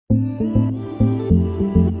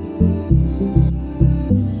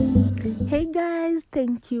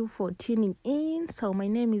thank you for tuning in. So my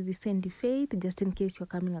name is Sandy Faith, just in case you're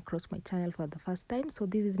coming across my channel for the first time. So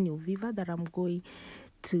this is new Viva that I'm going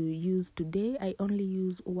to use today. I only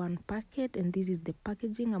use one packet, and this is the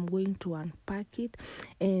packaging. I'm going to unpack it,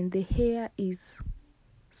 and the hair is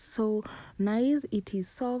so nice. It is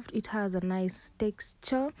soft, it has a nice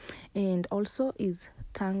texture, and also is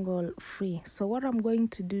tangle free. So what I'm going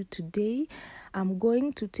to do today, I'm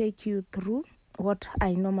going to take you through what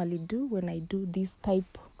I normally do when I do this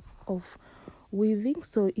type of weaving.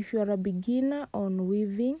 So if you are a beginner on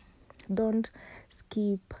weaving, don't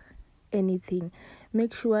skip anything.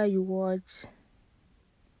 Make sure you watch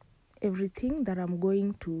everything that I'm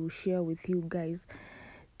going to share with you guys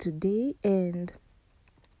today. And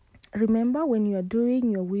remember, when you are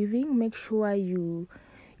doing your weaving, make sure you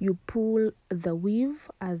pull the weave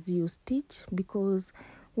as you stitch, because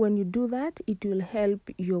when you do that, it will help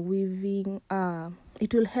your weaving,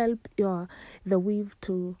 it will help the weave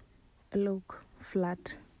to look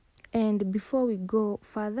flat. And before we go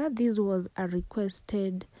further, this was a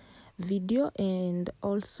requested video, and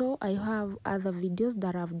also I have other videos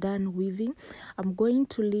that I've done weaving. I'm going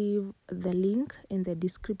to leave the link in the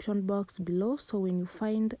description box below, so when you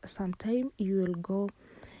find some time, you will go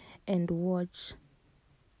and watch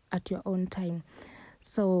at your own time.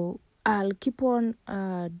 So I'll keep on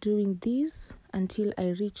doing this until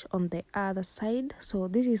I reach on the other side. So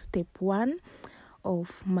this is step 1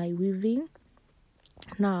 of my weaving.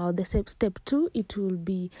 Now the step 2, it will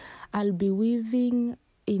be, I'll be weaving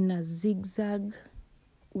in a zigzag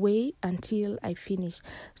way until I finish.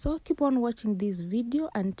 So keep on watching this video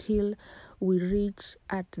until we reach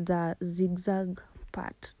at the zigzag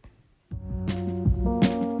part.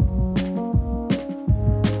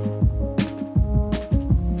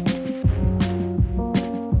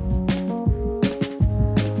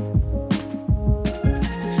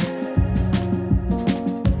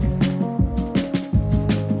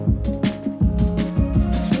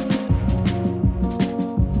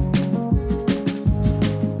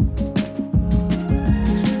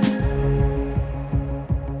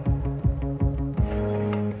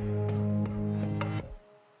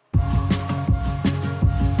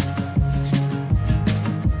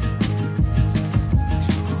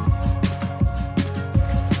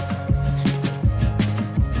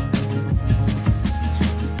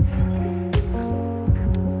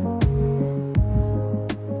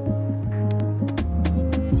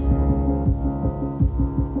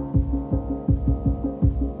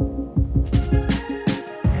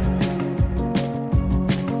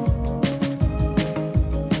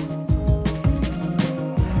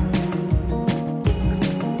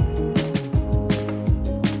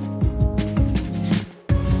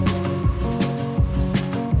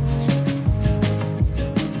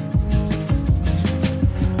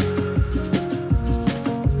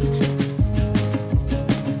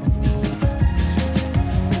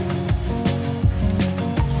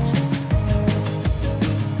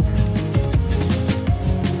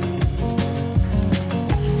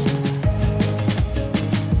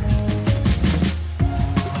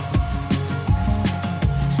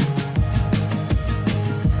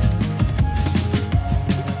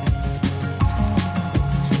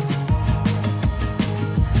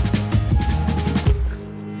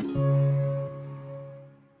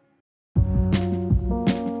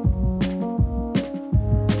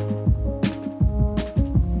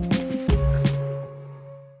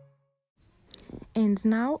 And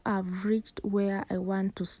now I've reached where I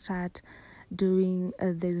want to start doing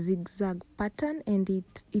the zigzag pattern, and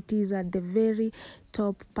it is at the very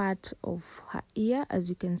top part of her ear, as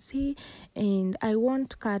you can see. And I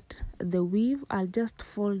won't cut the weave, I'll just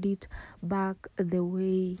fold it back the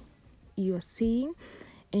way you're seeing,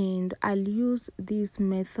 and I'll use this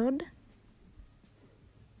method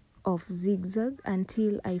of zigzag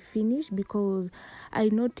until I finish, because I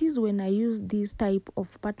notice when I use this type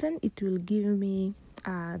of pattern, it will give me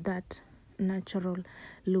that natural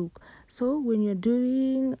look. So when you're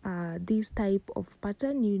doing this type of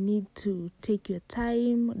pattern, you need to take your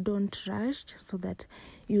time, don't rush, so that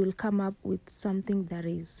you will come up with something that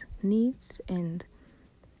is neat and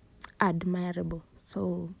admirable.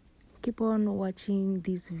 So keep on watching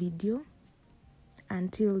this video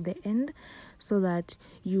until the end, so that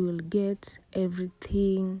you will get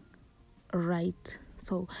everything right.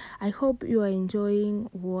 So I hope you are enjoying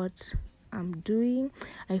what I'm doing.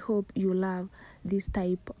 I hope you love this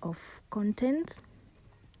type of content.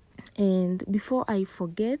 And before I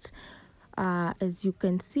forget, as you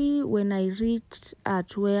can see, when I reached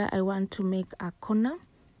at where I want to make a corner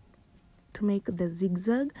to make the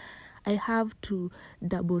zigzag, I have to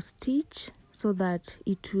double stitch so that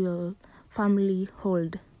it will family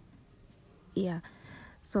hold. Yeah,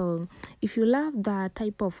 so if you love the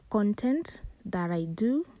type of content that I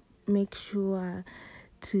do, make sure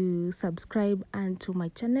to subscribe and to my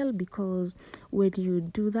channel, because when you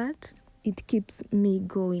do that, it keeps me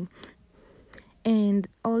going. And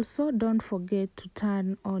also don't forget to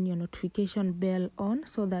turn on your notification bell on,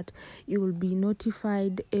 so that you will be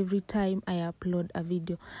notified every time I upload a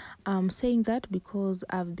video. I'm saying that because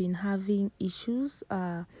I've been having issues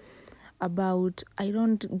about I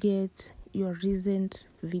don't get your recent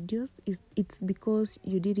videos. It's because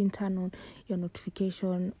you didn't turn on your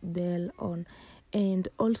notification bell on. And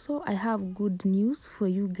also I have good news for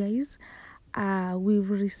you guys. We've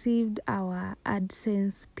received our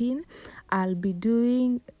AdSense pin. I'll be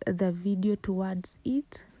doing the video towards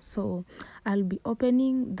it, so I'll be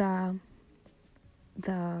opening the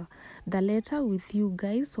letter with you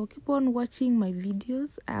guys. So keep on watching my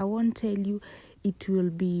videos. I won't tell you it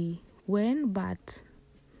will be when, but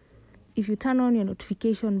if you turn on your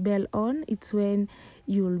notification bell on, it's when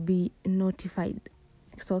you'll be notified.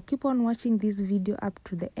 So keep on watching this video up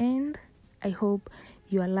to the end. I hope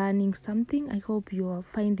you are learning something. I hope you are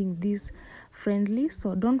finding this friendly.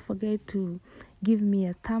 So don't forget to give me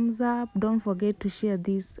a thumbs up. Don't forget to share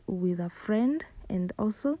this with a friend, and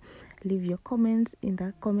also leave your comments in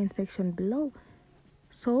the comment section below.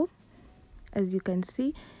 So as you can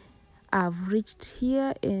see, I've reached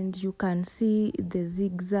here, and you can see the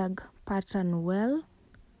zigzag pattern well.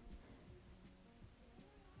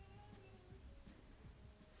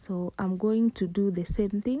 So I'm going to do the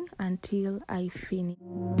same thing until I finish.